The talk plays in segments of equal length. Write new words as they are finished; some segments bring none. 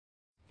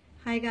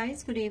Hi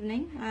guys, good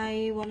evening.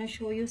 I want to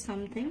show you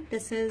something.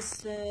 This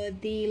is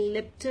the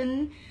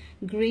Lipton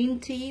green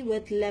tea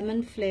with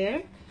lemon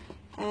flair.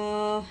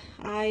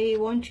 I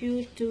want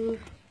you to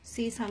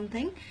see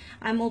something.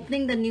 I'm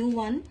opening the new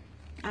one.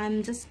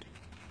 I'm just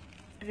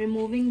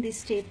removing the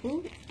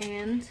staple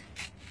and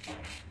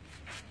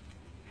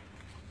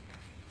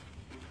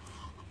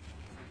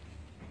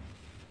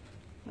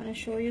I want to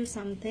show you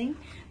something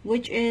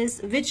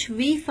which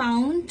we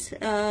found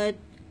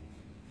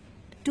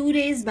 2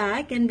 days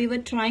back, and we were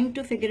trying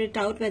to figure it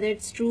out whether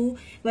it's true,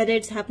 whether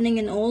it's happening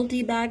in all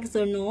tea bags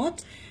or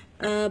not,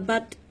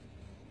 but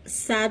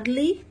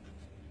sadly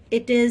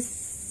it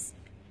is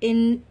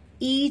in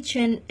each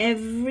and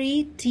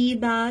every tea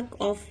bag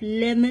of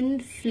lemon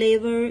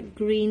flavor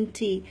green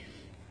tea.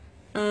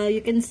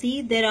 You can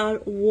see there are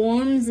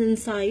worms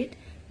inside,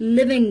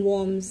 living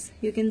worms.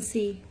 You can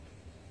see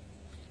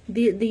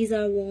these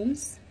are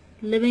worms,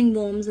 living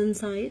worms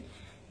inside,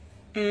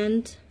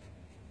 and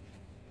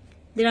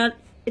there are,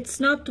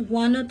 it's not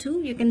one or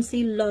two, you can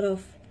see a lot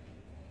of,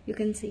 you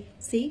can see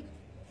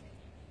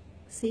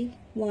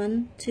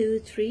 1 2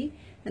 3,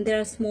 and there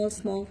are small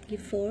 4.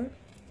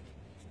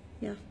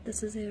 Yeah,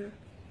 this is here,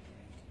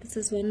 this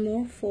is one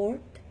more, 4th,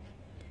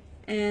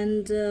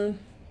 and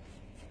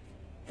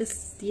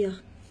this, yeah,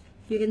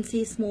 you can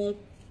see small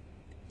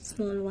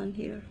one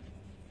here.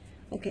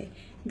 Okay,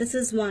 this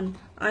is one.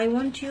 I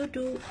want you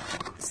to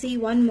see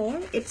one more.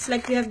 It's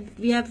like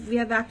we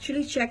have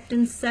actually checked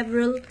in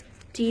several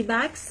tea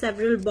bags,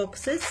 several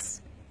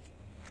boxes,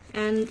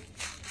 and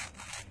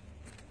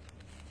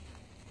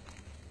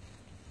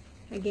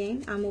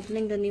again I'm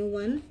opening the new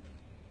one.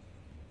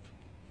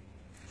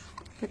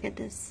 Look at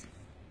this.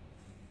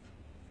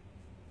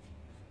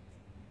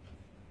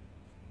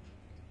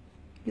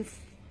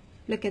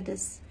 Look at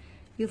this.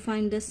 You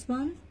find this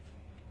one,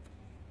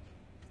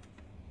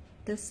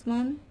 this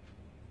one.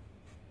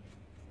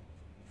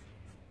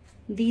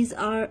 These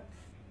are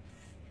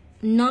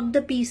not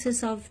the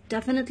pieces of,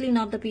 definitely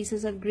not the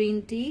pieces of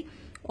green tea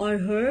or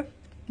herb.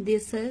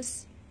 These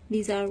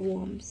are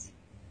worms.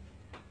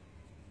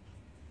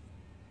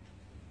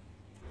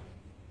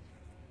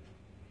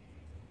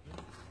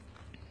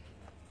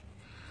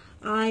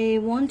 I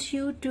want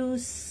you to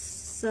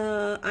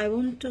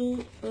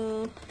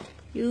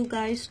you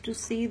guys to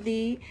see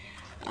the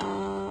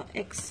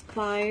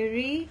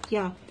expiry.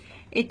 Yeah,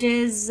 it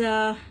is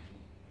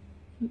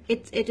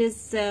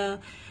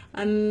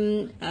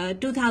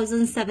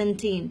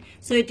 2017,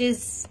 so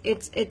it's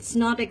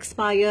not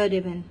expired.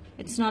 Even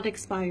it's not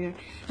expired.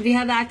 We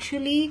have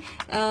actually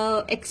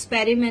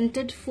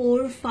experimented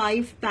 4 or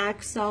 5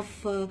 packs of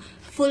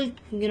full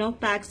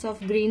packs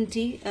of green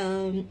tea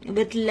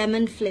with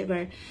lemon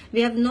flavor.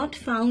 We have not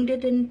found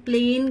it in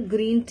plain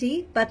green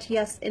tea, but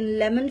yes, in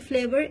lemon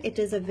flavor it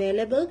is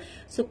available.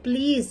 So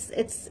please,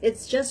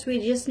 we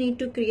just need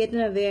to create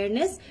an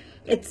awareness.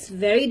 It's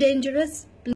very dangerous.